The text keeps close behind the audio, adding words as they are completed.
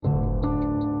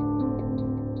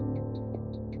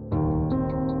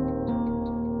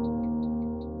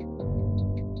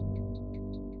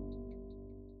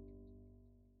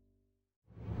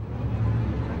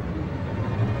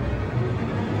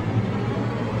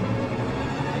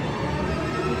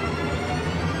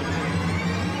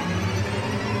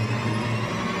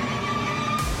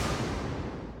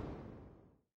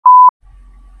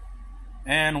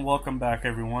And welcome back,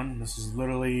 everyone. This is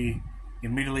literally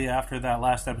immediately after that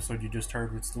last episode you just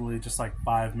heard. It's literally just like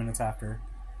 5 minutes after.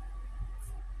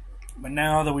 But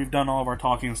now that we've done all of our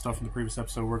talking and stuff in the previous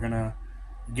episode, we're going to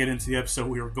get into the episode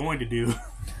we were going to do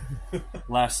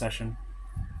last session.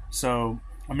 So,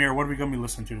 Amir, what are we going to be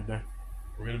listening to today?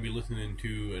 We're going to be listening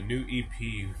to a new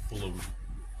EP full of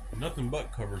nothing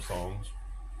but cover songs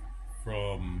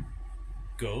from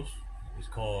Ghost. It's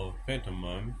called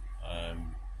Phantomime.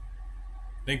 I'm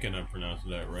thinking I'm pronouncing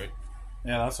that right.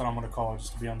 Yeah, that's what I'm going to call it,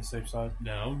 just to be on the safe side.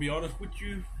 Now, I'm going to be honest with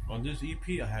you. On this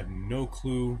EP, I have no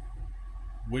clue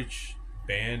which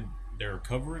band they're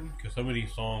covering, because some of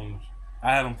these songs...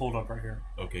 I have them pulled up right here.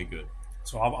 Okay, good.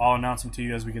 So I'll announce them to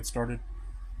you as we get started.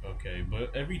 Okay,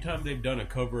 but every time they've done a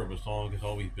cover of a song, it's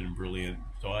always been brilliant,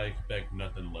 so I expect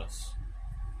nothing less.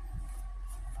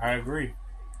 I agree.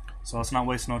 So let's not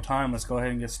waste no time. Let's go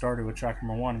ahead and get started with track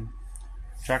number one.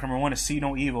 Track number one is See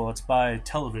No Evil. It's by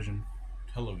Television.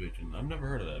 Television. I've never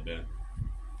heard of that band.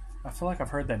 I feel like I've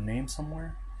heard that name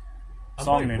somewhere. I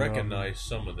might recognize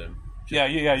some of them. Yeah,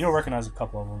 you'll recognize a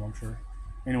couple of them, I'm sure.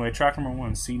 Anyway, track number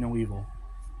one, See No Evil.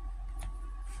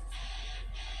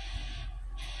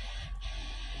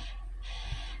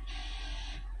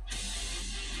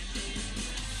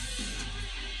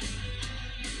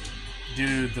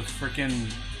 Dude, the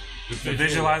freaking... The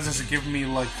visualizers are giving me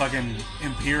like fucking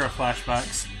Impera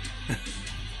flashbacks.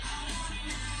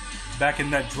 Back in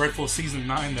that dreadful season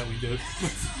 9 that we did.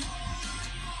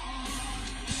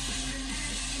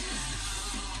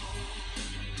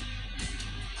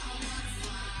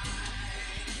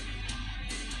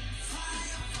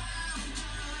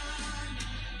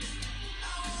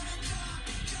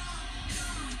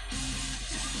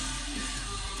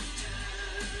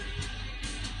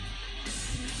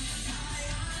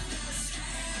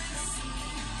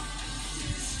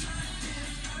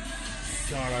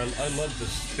 God, I love the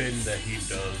spin that he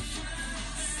does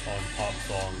on pop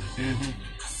songs. Mm-hmm.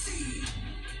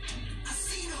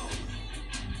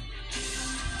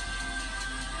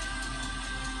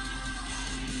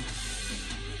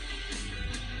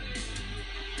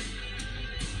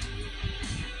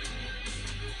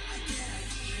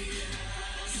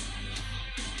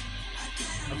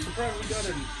 I'm surprised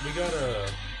we got an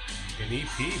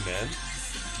EP, man.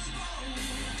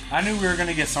 I knew we were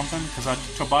gonna get something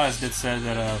because Tobias did say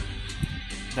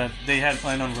that they had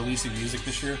planned on releasing music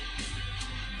this year.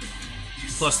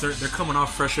 Plus, they're coming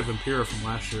off fresh of Impera from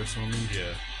last year, so I mean,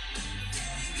 yeah.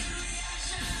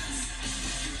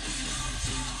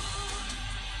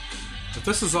 If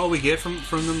this is all we get from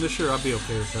them this year, I'll be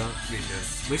okay with that. Me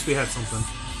too. At least we had something.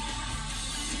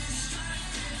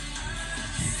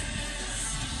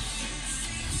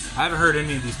 I haven't heard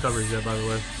any of these covers yet, by the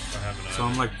way. I haven't. So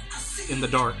I'm like in the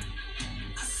dark.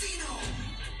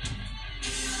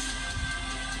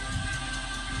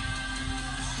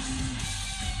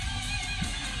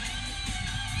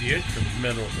 The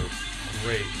instrumentals are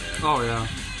great, man. Oh yeah.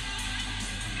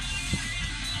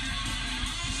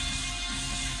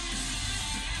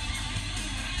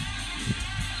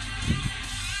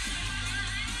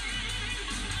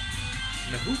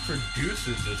 Now, who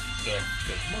produces this stuff?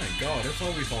 'Cause my God, it's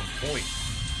always on point.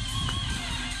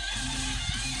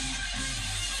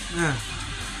 Yeah.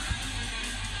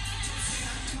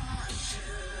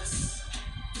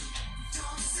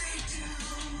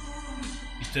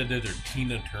 You said there's a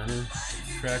Tina Turner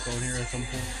track on here at some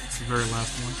point? It's the very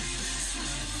last one.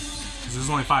 'Cause there's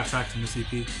only 5 tracks in this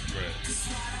EP. Right.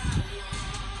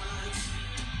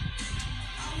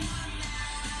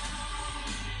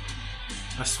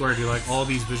 I swear, dude, like all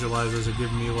these visualizers are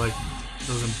giving me like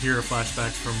those Impera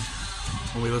flashbacks from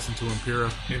when we listened to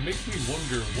Impera. It makes me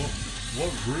wonder what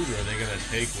route are they gonna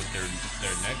take with their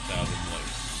next album? Like,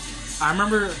 I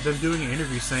remember them doing an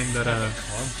interview saying that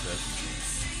concept.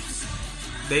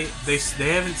 they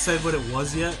haven't said what it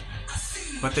was yet,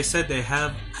 but they said they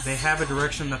have a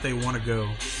direction that they want to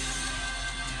go,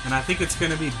 and I think it's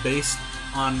going to be based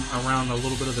on around a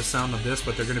little bit of the sound of this,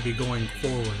 but they're going to be going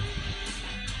forward.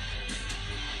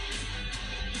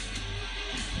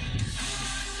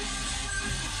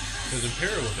 Because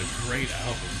Impera was a great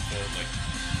album, so like,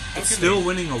 It's still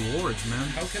winning awards, man.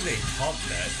 How can they top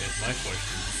that? Is my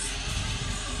question.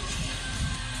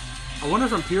 I wonder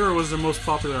if Impera was their most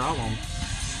popular album.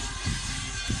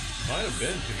 Might have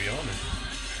been, to be honest.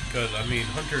 Because, I mean,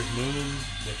 Hunter's Moon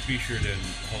was featured in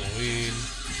Halloween.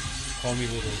 Call Me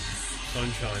Little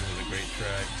Sunshine was a great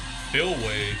track.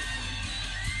 Spillway,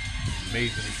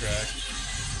 amazing track.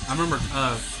 I remember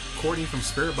Courtney from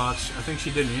Spirit Box, I think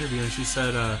she did an interview and she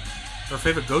said her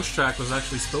favorite Ghost track was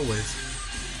actually Spillways.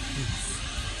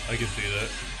 I can see that.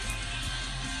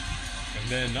 And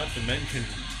then, not to mention,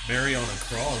 Mary on a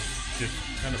Cross just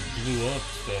kind of blew up.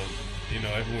 So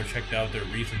everyone checked out their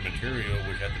recent material,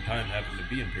 which at the time happened to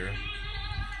be Imperium.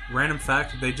 Random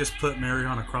fact: they just put Mary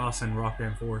on a Cross in Rock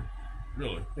Band 4.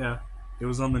 Really? Yeah, it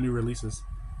was on the new releases.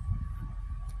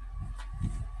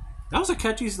 That was a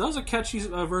catchy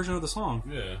version of the song.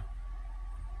 Yeah.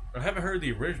 I haven't heard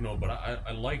the original, but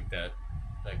I like that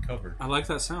cover. I like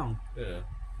that sound. Yeah.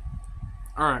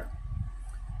 All right.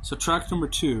 So track number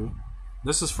 2.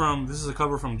 This is a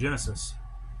cover from Genesis.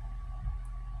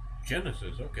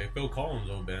 Genesis, okay. Phil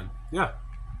Collins' old band. Yeah.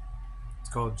 It's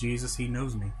called Jesus, He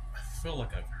Knows Me. I feel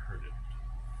like I've heard it.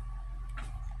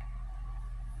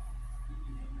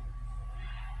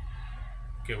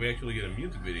 Okay, we actually get a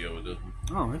music video with this one.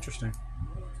 Oh, interesting.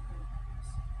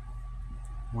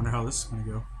 Wonder how this is going to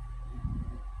go.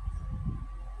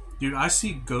 Dude, I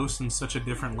see Ghost in such a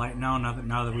different light now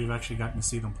that we've actually gotten to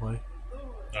see them play.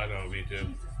 I know, me too.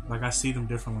 Like, I see them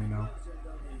differently now.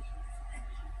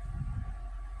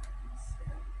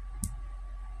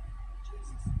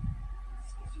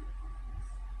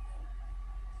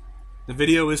 The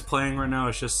video is playing right now.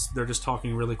 It's just they're just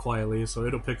talking really quietly, so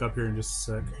it'll pick up here in just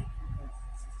a sec.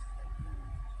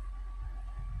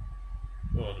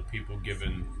 Well, the people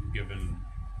giving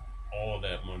all of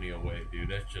that money away, dude.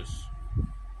 That's just...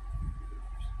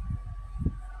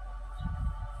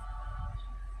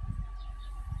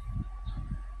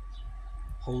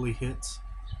 Holy hits.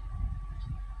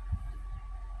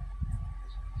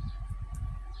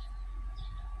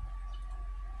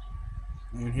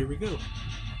 And here we go.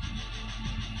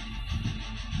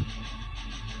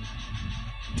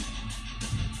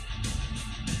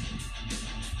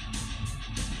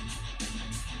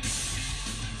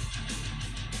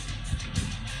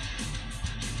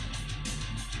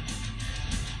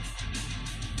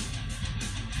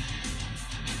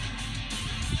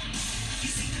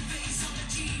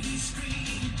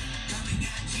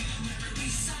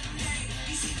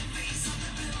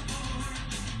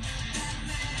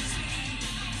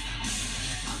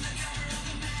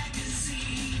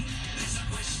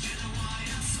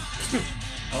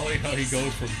 I like how he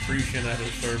goes from preaching at a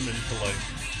sermon to like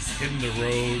hitting the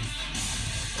road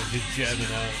and just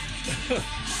jamming out.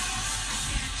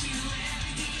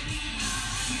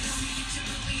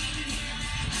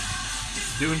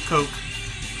 Doing coke.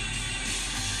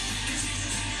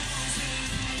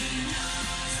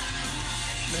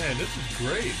 Man, this is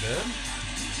great, man.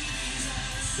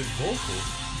 His vocals.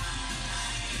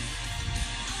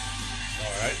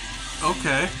 Alright.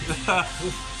 Okay.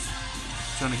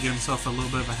 Trying to give himself a little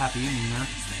bit of a happy ending there.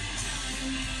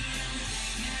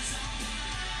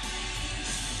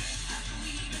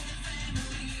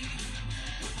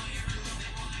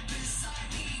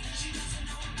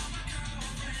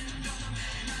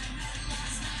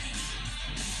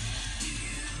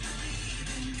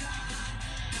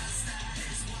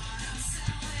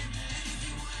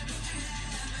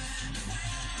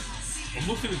 I'm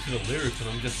listening to the lyrics and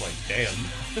I'm just like, damn.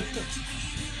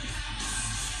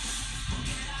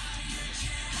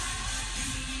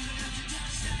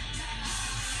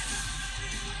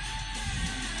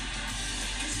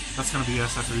 That's gonna be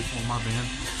us after we form our band.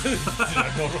 I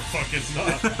know the fuck it's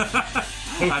not.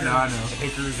 Hookers, I know.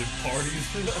 Hookers and parties.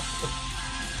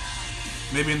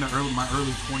 Maybe in my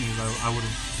early 20s, I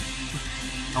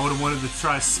would have wanted to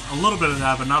try a little bit of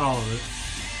that, but not all of it.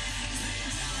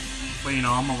 But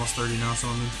I'm almost 30 now, so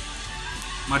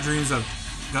my dreams have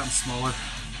gotten smaller.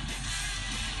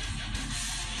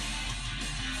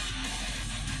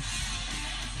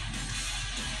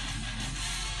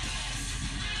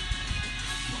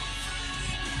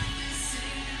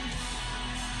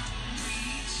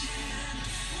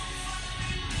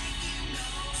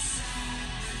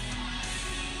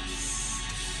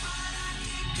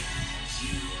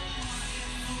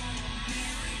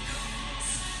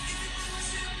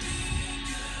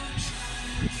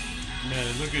 Man,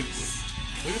 look at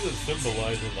the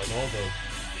symbolizing, like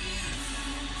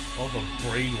all the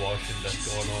brainwashing that's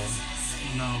going on.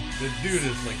 No. This dude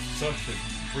is like such a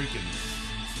freaking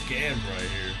scam right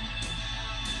here.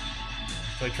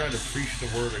 It's like trying to preach the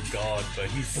word of God, but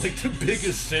he's like the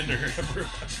biggest sinner ever.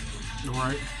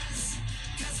 Right.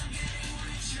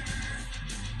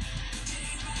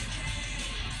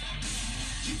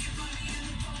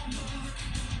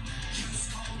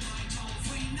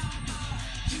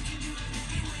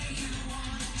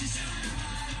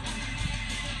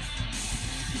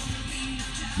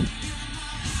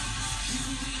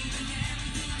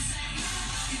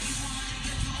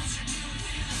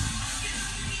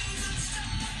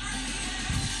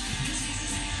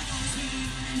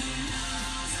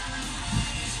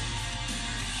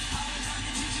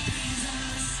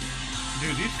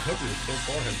 covers so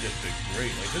far have just been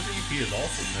great. Like, this EP is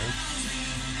awesome, man.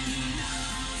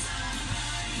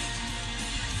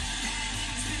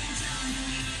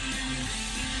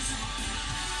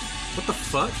 What the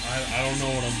fuck? I don't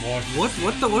know what I'm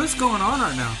watching. What is going on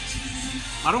right now?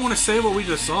 I don't want to say what we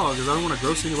just saw because I don't want to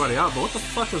gross anybody out, but what the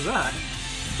fuck was that?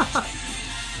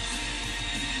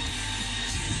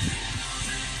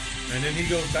 And then he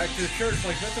goes back to the church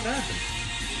like nothing happened.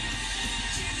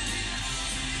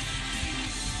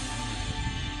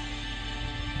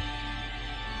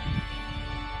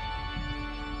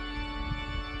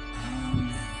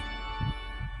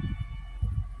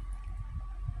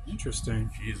 Interesting.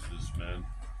 Jesus, man.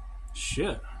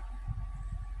 Shit.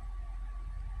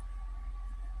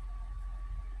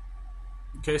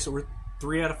 Okay, so we're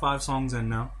 3 out of 5 songs in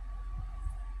now.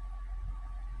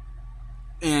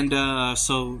 And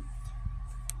so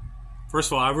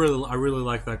first of all, I really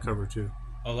like that cover too.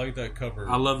 I like that cover.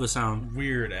 I love the sound.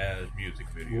 Weird ass music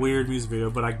video. Weird music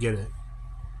video, but I get it.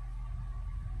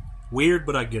 Weird,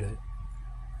 but I get it.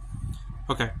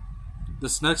 Okay.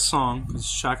 This next song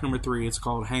is track number 3. It's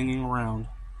called Hanging Around.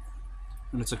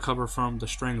 And it's a cover from The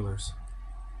Stranglers.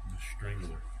 The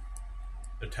Strangler.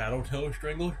 The Tattletale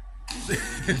Strangler?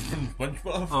 From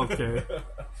SpongeBob? Okay.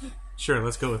 Sure,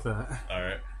 let's go with that.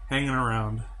 Alright. Hanging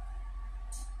Around.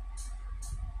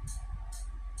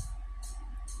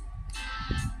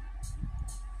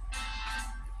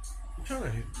 I'm trying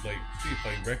to see if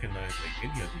I recognize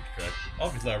any of these tracks.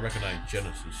 Obviously I recognize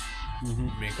Genesis. Mm-hmm.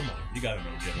 I mean, come on, you gotta know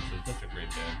Genesis. That's a great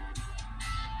band.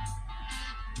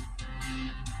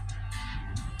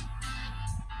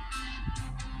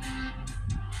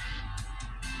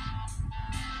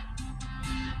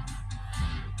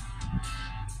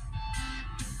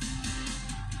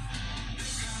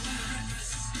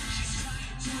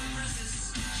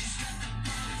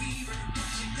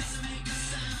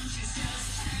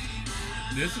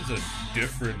 This is a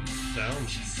different sound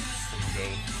from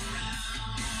Ghost.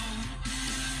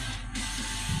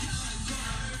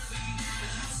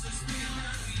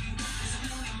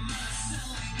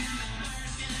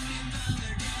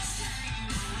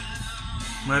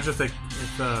 Imagine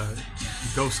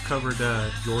if Ghost covered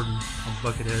Jordan on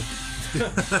Buckethead.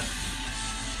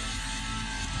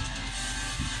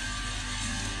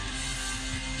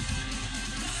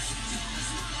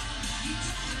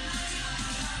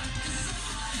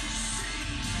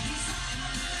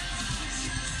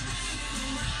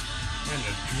 And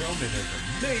the drumming is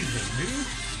amazing, dude.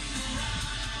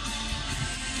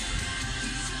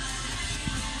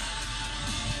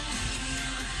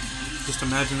 Just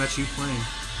imagine that's you playing.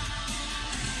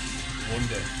 One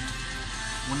day.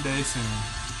 One day soon.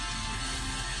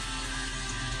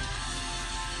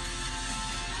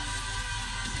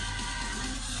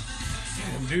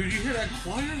 Damn, dude, you hear that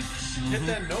choir? Hit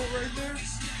that note right there?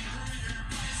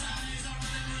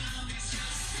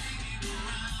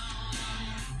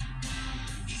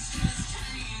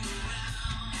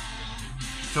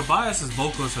 Tobias's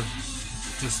vocals have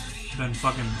just been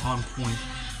fucking on point.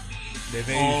 They've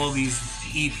aged. All these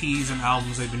EPs and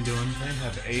albums they've been doing. They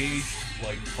have aged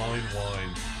like fine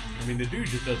wine. I mean, the dude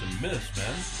just doesn't miss,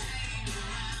 man.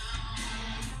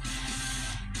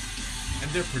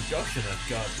 And their production has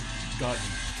gotten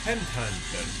 10 times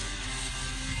better.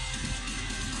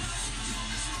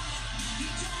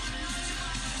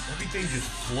 Everything just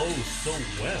flows so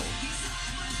well.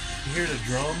 You hear the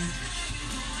drum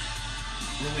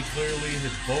really clearly.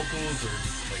 His vocals are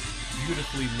like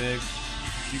beautifully mixed.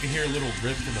 You can hear little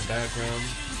riffs in the background.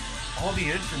 All the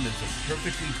instruments are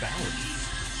perfectly balanced.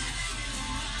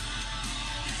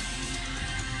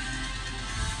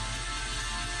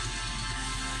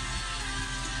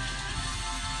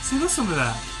 See, listen to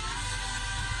that.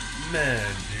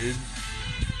 Man, dude.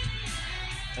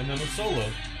 And then the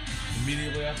solo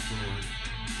immediately afterwards.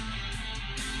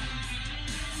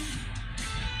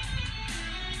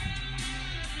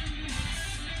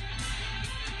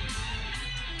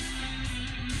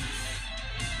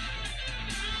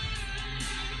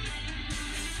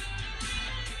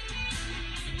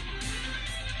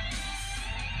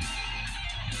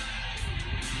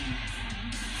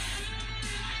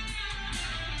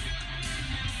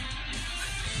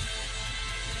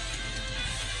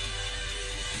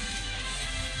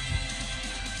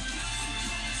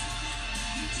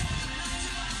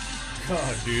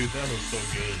 God, dude, that was so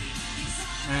good.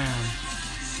 Man.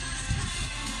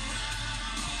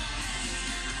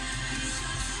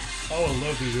 I would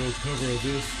love to do a cover of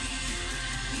this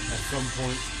at some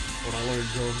point when I learn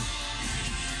drums.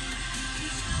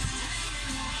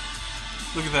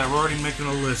 Look at that, we're already making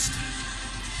a list.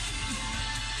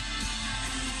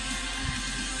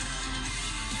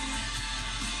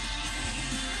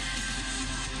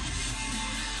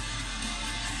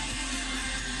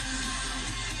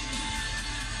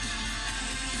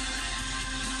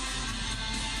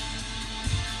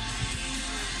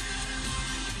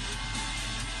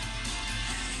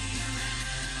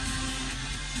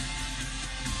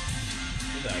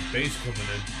 Look at that bass coming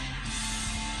in.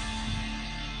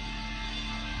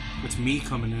 It's me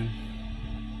coming in.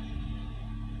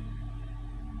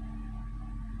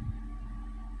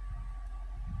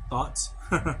 Thoughts?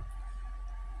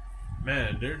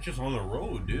 Man, they're just on the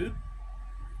road, dude.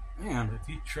 Man,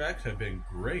 These tracks have been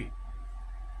great.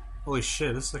 holy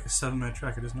shit, this is like a 7-minute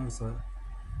track. I just noticed that.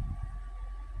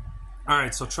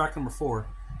 Alright, so track number 4,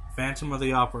 Phantom of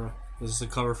the Opera. This is a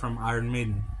cover from Iron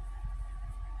Maiden.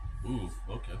 Ooh,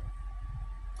 okay.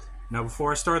 Now,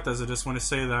 before I start this, I just want to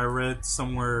say that I read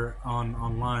somewhere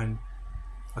online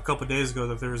a couple days ago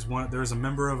that there was a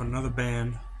member of another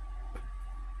band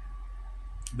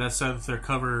that said that their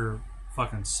cover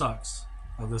fucking sucks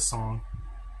of this song.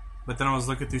 But then I was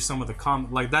looking through some of the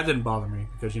comments. Like, that didn't bother me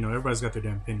because, you know, everybody's got their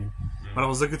damn opinion. But I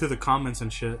was looking through the comments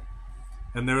and shit,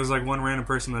 and there was like one random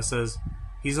person that says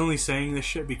he's only saying this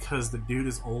shit because the dude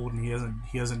is old and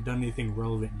he hasn't done anything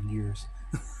relevant in years.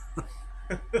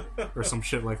 Or some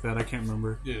shit like that. I can't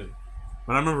remember. Yeah.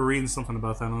 But I remember reading something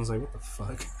about that and I was like, what the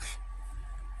fuck?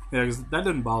 Yeah, because that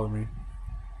didn't bother me.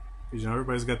 Because, you know,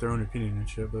 everybody's got their own opinion and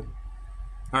shit. But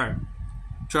alright.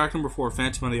 Track number 4,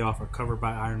 Phantom of the Opera, covered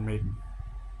by Iron Maiden.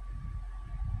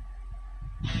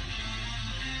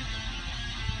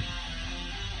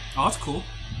 Oh, that's cool.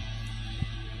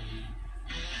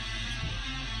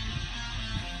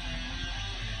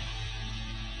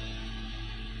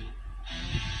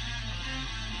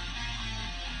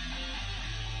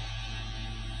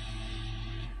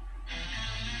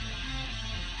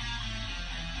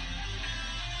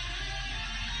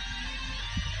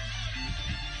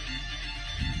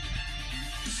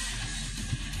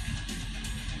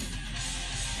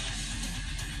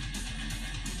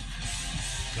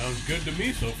 Sounds good to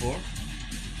me so far.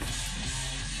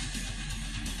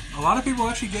 A lot of people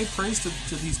actually gave praise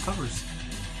to these covers.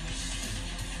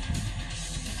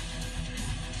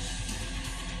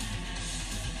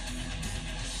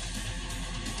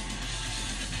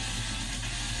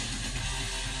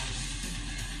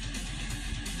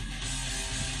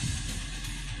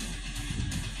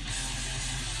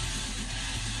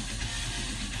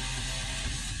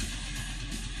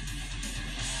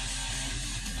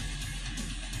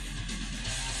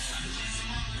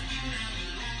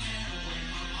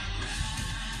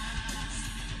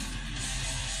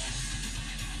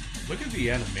 Look at the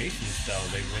animation style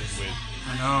they went with.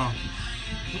 I know.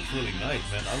 It looks really nice,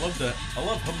 man. I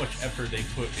love how much effort they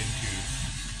put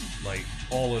into like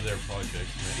all of their projects,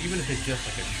 man. Even if it's just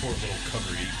like a short little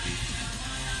cover EP.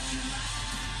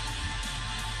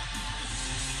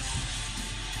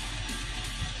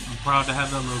 I'm proud to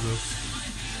have that logo.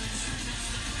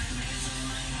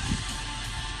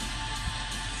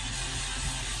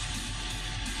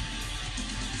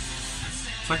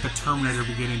 It's like the Terminator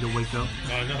beginning to wake up.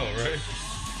 I know, right?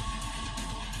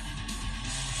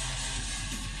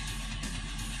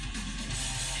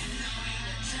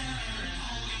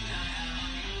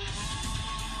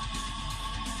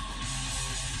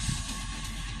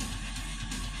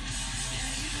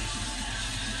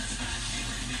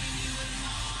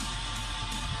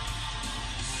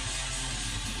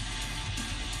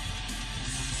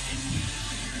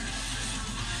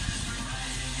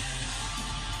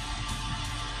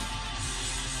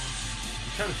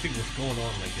 I'm trying to see what's going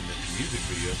on like in this music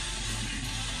video.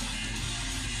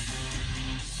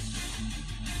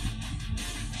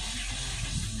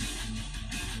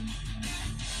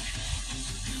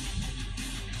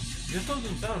 This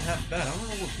doesn't sound half bad. I don't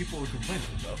know what people were complaining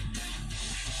about.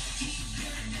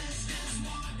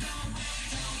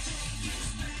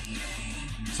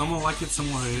 Some will like it,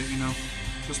 some will hate it, you know.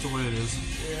 Just the way it is.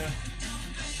 Yeah.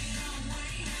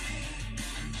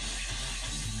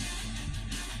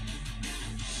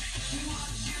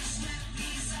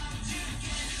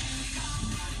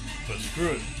 But screw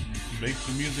it. Make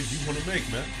the music you want to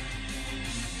make, man.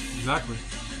 Exactly.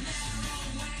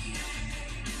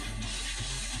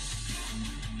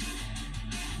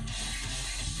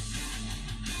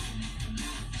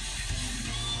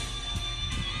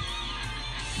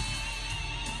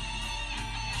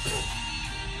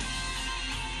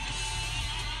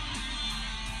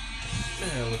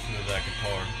 Yeah, listen to that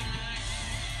guitar.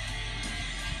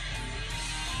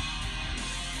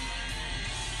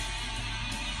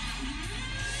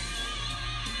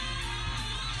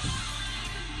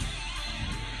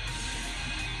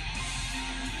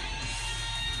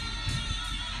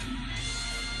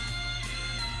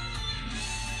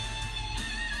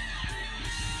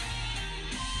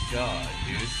 God,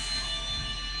 dude.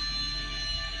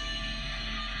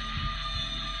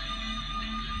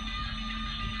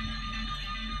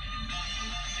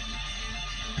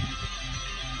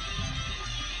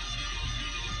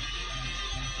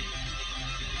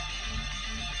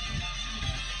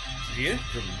 The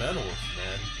instrumentals,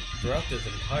 man, throughout this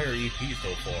entire EP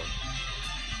so far,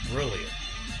 brilliant.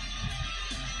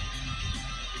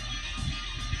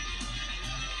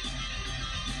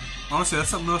 Honestly, that's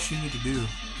something else you need to do.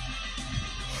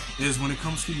 Is when it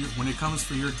comes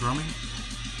for your drumming,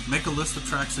 make a list of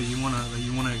tracks that you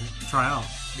wanna try out.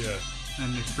 Yeah.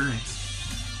 And experience.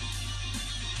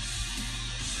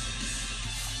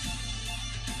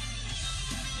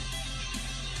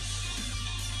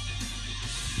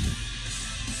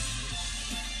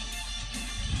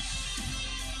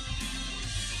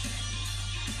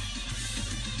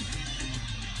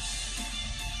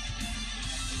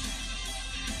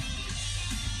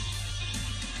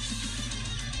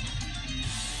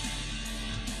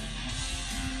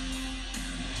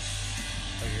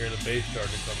 I can hear the bass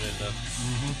starting to come in now.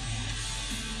 Mm-hmm.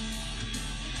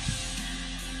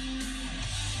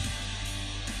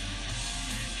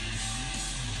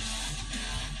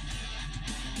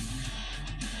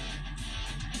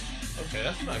 Okay,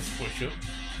 that's a nice push up.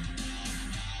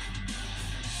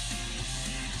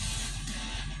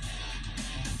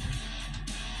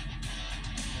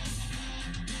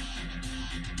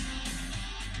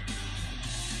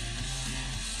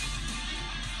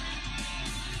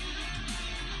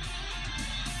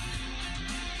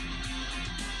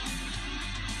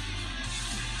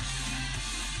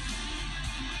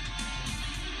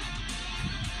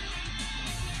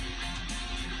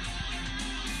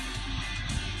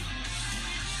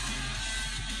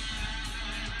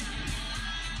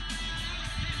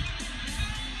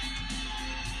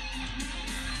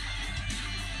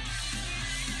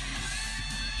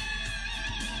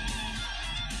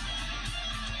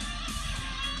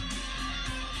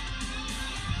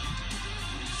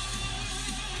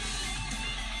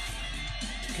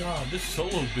 God, this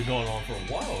solo's been going on for a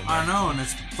while, man. I know, and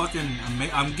it's fucking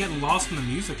amazing. I'm getting lost in the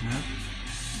music, man.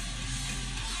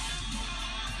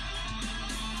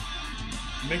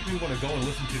 Make me want to go and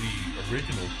listen to the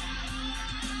original.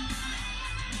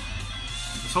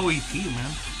 This whole EP,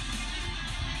 man.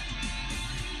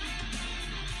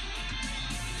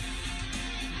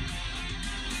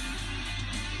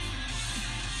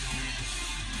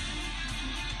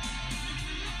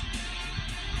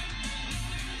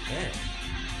 Man.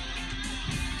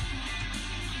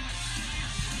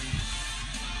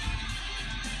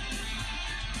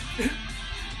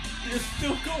 It's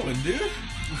still going, dude.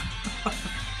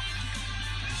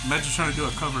 Imagine trying to do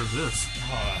a cover of this.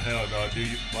 Oh, hell no,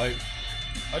 dude. Like,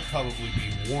 I'd probably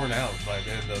be worn out by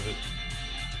the end of it.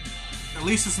 At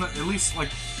least it's not. At least like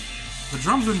the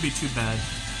drums wouldn't be too bad.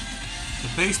 The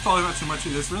bass probably not too much.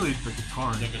 It's really the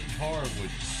guitar. The guitar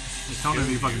would. It's telling me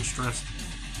to be fucking stressed.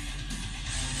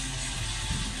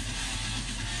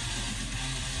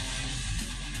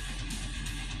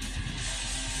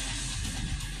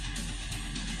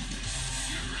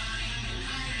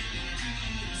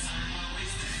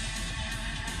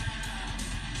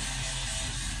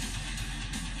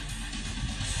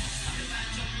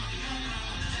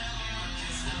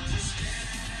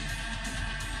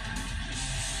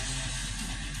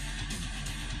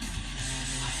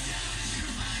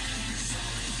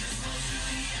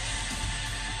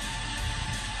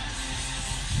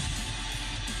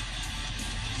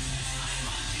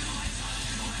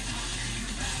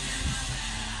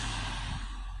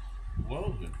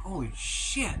 Well, then. Holy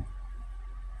shit!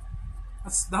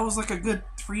 That was like a good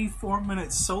 3-4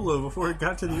 minute solo before it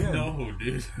got to the end. No,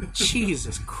 dude.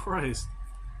 Jesus Christ!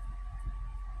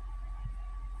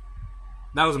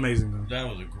 That was amazing, though. That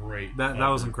was a great. That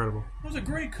was incredible. That was a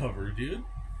great cover, dude.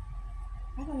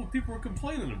 I don't know what people were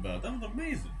complaining about. That was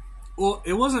amazing. Well,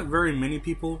 it wasn't very many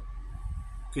people,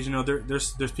 because you know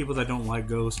there's people that don't like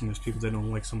Ghost, and there's people that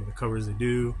don't like some of the covers they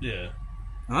do. Yeah.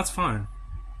 And that's fine.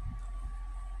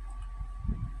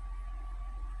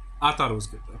 I thought it was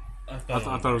good, though. I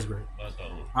thought it was great. I thought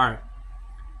it was. Alright.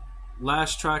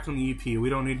 Last track on the EP, We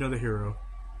Don't Need Another Hero.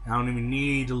 I don't even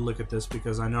need to look at this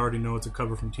because I already know it's a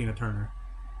cover from Tina Turner.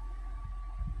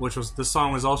 This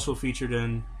song was also featured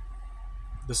in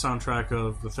the soundtrack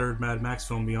of the third Mad Max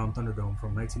film, Beyond Thunderdome,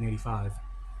 from 1985,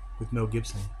 with Mel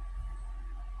Gibson.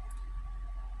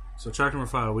 So track number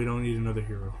 5, We Don't Need Another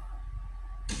Hero.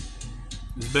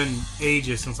 It's been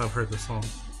ages since I've heard this song.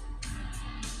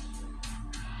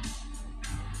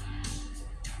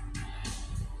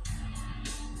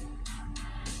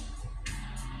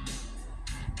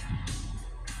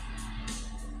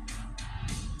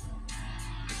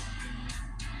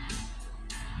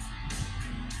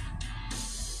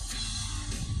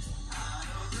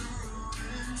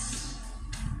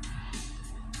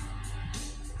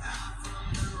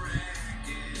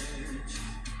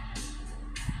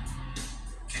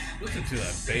 Listen to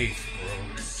that bass, bro.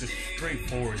 Just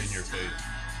straightforward in your face.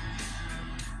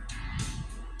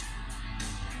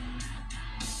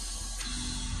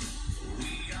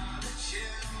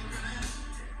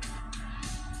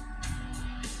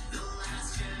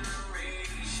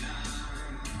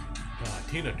 God,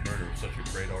 Tina Turner is such a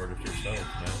great artist herself,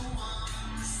 man.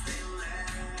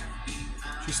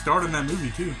 She starred in that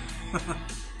movie too.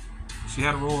 She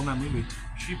had a role in that movie.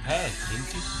 She passed, didn't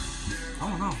she? I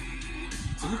don't know.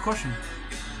 It's a good question.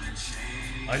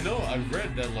 I know, I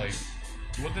read that, like,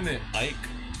 wasn't it Ike,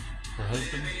 her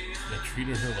husband, that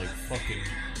treated her like fucking...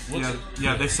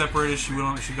 Yeah, they separated. She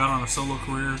got on a solo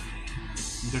career,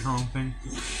 did her own thing.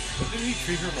 But didn't he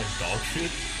treat her like dog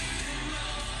shit?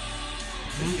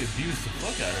 He abused the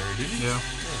fuck out of her, didn't he? Yeah.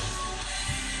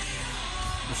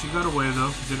 But she got away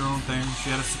though, did her own thing. She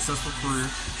had a successful career.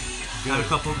 Good.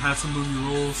 Had some movie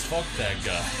roles. Fuck that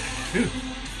guy.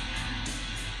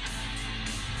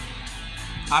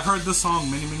 I've heard this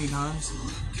song many, many times,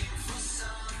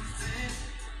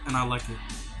 and I like it.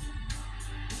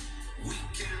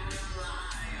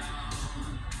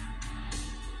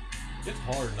 It's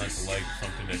hard not to like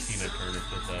something that Tina Turner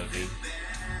puts out, dude.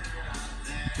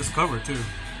 This cover too.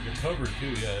 The cover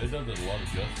too, yeah, it does it a lot of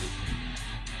justice.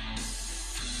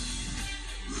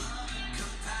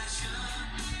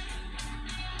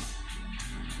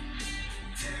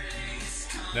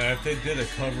 Now, if they did a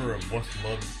cover of What's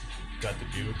Love Got to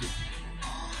Do with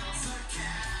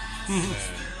It, man,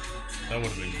 that would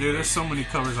have been great. Dude, there's so many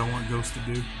covers I want Ghost to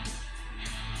do.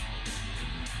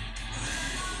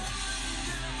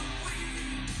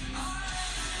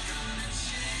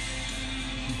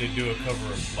 They do a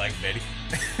cover of Black Betty.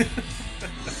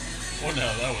 Oh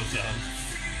no, that was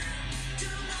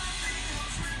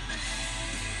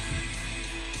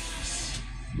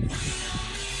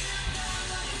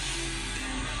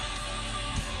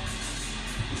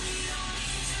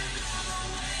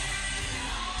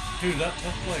Dude, that's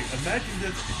like, imagine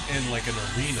this in like an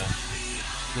arena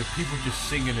with people just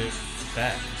singing it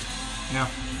back. Yeah.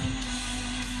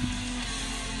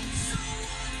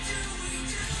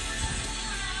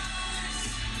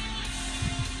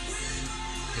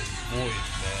 His voice,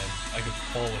 man, I could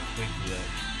fall asleep to that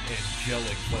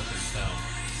angelic fucking sound.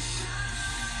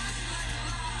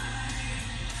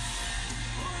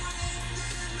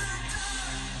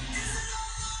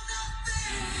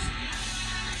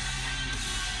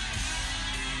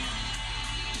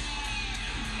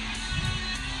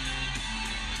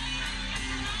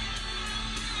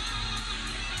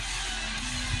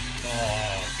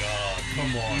 Oh God,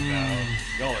 come on now.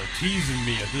 Y'all are teasing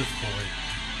me at this point.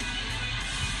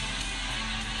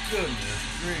 Goodness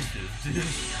gracious, dude.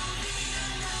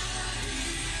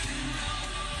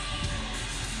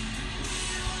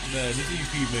 Man, this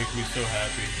EP makes me so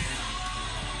happy.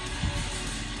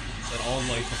 That all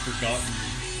like the forgotten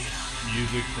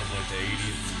music from like the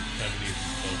 80s and 70s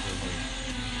and stuff. And, like,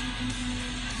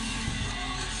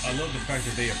 I love the fact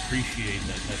that they appreciate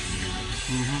that type of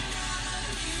music.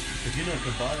 Because you know,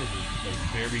 Tobias is like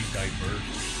very diverse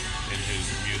in his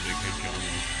music, his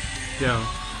genre. Yeah.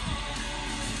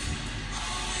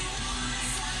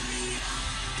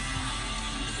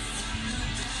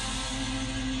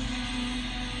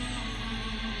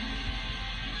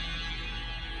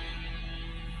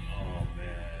 Oh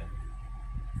man,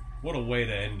 what a way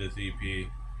to end this EP!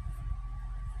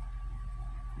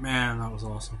 Man, that was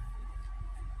awesome.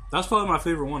 That's probably my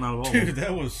favorite one out of all of them. Dude,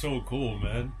 that was so cool,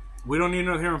 man. We don't need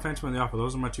another Hero and Phantom of the Opera.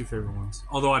 Those are my two favorite ones.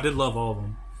 Although I did love all of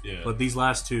them. Yeah. But these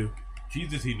last two.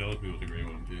 Jesus, He Knows Me was a great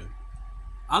one too.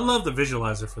 I love the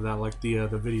visualizer for that, like the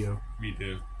video. Me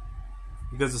too.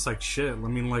 Because it's like shit. I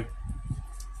mean, like,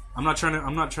 I'm not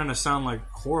trying to sound like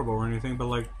horrible or anything, but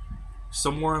like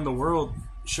somewhere in the world,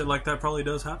 shit like that probably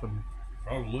does happen.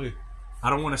 Probably.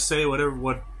 I don't want to say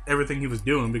what everything he was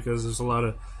doing because there's a lot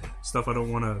of stuff I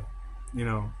don't want to,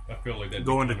 I feel like that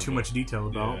go into too much detail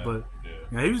about. Yeah, but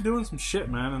yeah, he was doing some shit,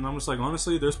 man. And I'm just like,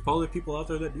 honestly, there's probably people out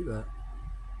there that do that.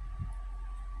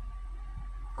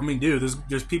 I mean, dude,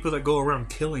 there's people that go around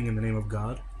killing in the name of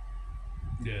God.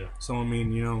 Yeah. So I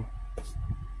mean,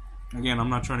 again, I'm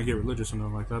not trying to get religious or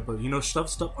nothing like that, but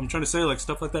stuff. I'm trying to say, like,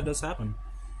 stuff like that does happen.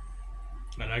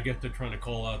 And I guess they're trying to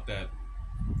call out that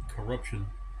corruption.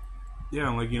 Yeah,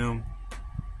 like,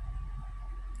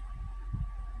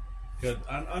 Cause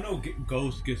I know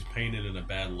Ghost gets painted in a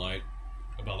bad light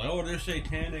about like, oh, they're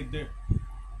satanic.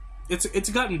 It's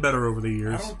gotten better over the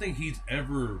years. I don't think he's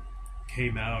ever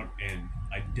came out and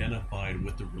identified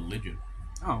with the religion.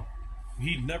 Oh.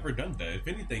 He'd never done that. If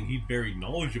anything, he's very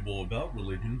knowledgeable about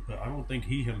religion, but I don't think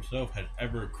he himself has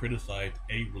ever criticized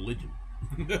a religion.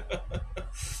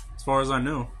 As far as I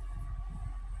know.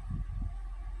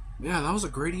 Yeah, that was a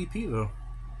great EP though.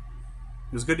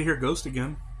 It was good to hear Ghost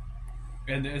again.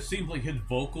 And it seems like his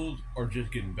vocals are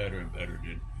just getting better and better,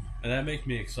 dude. And that makes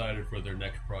me excited for their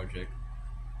next project.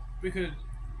 Because,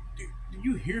 did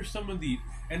you hear some of the...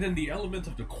 And then the elements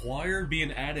of the choir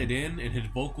being added in and his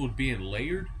vocals being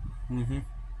layered? Mm-hmm.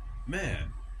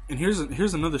 Man. And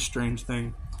here's another strange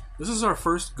thing. This is our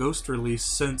first Ghost release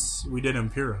since we did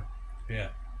Impera. Yeah.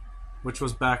 Which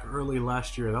was back early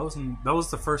last year. That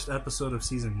was the first episode of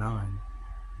season 9.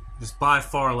 Just by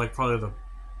far, like, probably the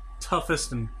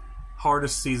toughest and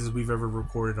hardest seasons we've ever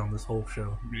recorded on this whole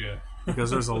show. Yeah. Because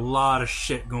there's a lot of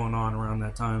shit going on around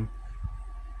that time.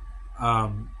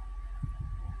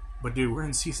 But dude, we're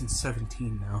in season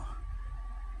 17 now.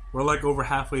 We're like over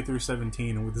halfway through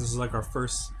 17, and this is like our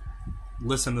first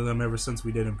listen to them ever since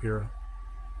we did Impera.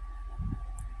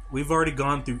 We've already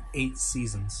gone through 8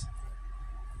 seasons.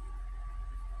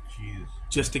 Jesus.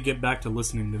 Just to get back to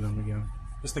listening to them again.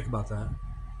 Just think about that.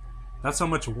 That's how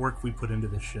much work we put into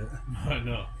this shit. I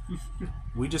know.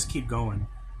 We just keep going.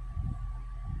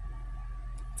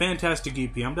 Fantastic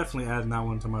EP. I'm definitely adding that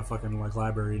one to my fucking like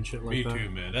library and shit like Me that. too,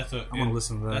 man. I'm gonna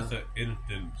listen to that. That's an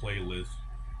instant playlist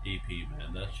EP,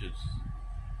 man. That's just...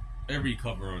 Every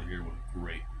cover on here was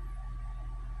great.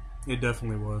 It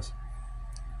definitely was.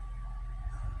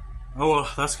 Oh well,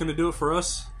 that's gonna do it for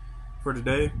us for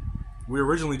today. We were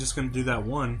originally just gonna do that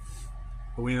one,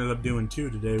 but we ended up doing 2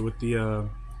 today with the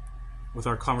with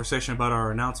our conversation about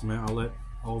our announcement. I'll let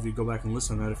all of you go back and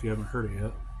listen to that if you haven't heard it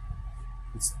yet.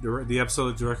 It's the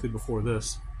episode directly before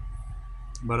this.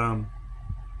 But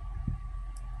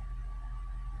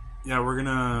yeah,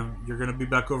 you're gonna be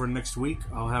back over next week.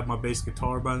 I'll have my bass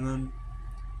guitar by then,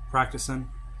 practicing.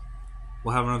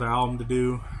 We'll have another album to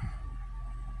do.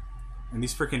 And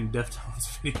these freaking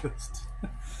Deftones videos,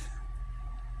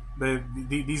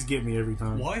 these get me every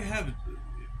time. Why have...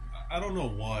 I don't know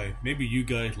why. Maybe you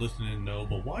guys listening know,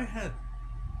 but why have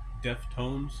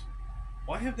Deftones...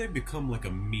 Why have they become like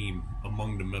a meme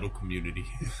among the metal community?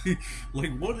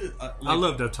 Like, what is... I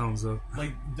love Deftones, though.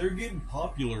 Like, they're getting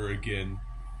popular again.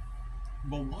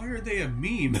 But why are they a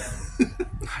meme?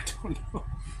 I don't know.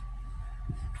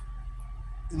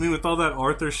 I mean, with all that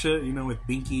Arthur shit, you know, with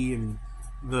Binky and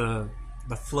the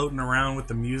floating around with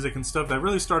the music and stuff, that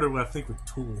really started, I think, with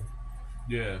Tool.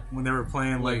 Yeah. When they were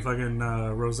playing, like fucking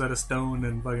Rosetta Stone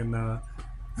and fucking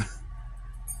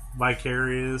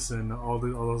Vicarious and all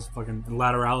those fucking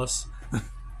Lateralis.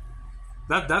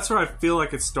 That's where I feel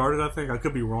like it started, I think. I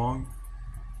could be wrong.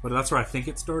 But that's where I think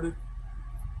it started.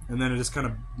 And then it just kind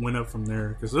of went up from there.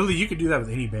 Because literally, you could do that with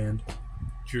any band.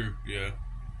 True, yeah.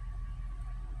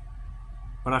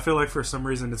 But I feel like for some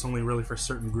reason, it's only really for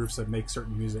certain groups that make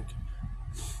certain music.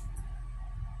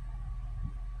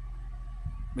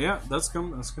 Yeah, that's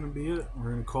gonna be it. We're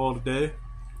gonna call it a day.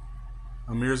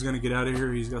 Amir's gonna get out of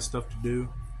here. He's got stuff to do.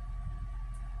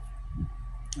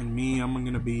 And me, I'm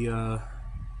gonna be I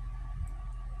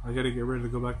gotta get ready to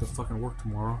go back to fucking work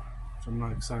tomorrow, which I'm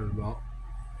not excited about.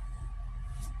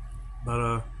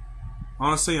 But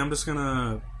honestly, I'm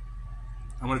gonna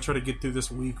try to get through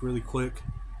this week really quick.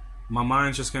 My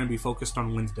mind's just gonna be focused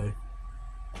on Wednesday.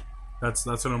 That's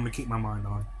what I'm gonna keep my mind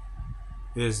on.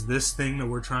 Is this thing that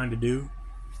we're trying to do,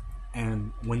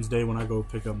 and Wednesday when I go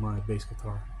pick up my bass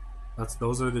guitar.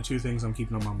 Those are the 2 things I'm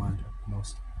keeping on my mind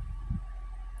most.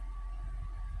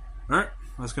 Alright,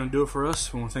 that's going to do it for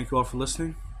us. I want to thank you all for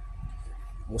listening.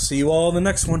 We'll see you all in the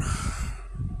next one.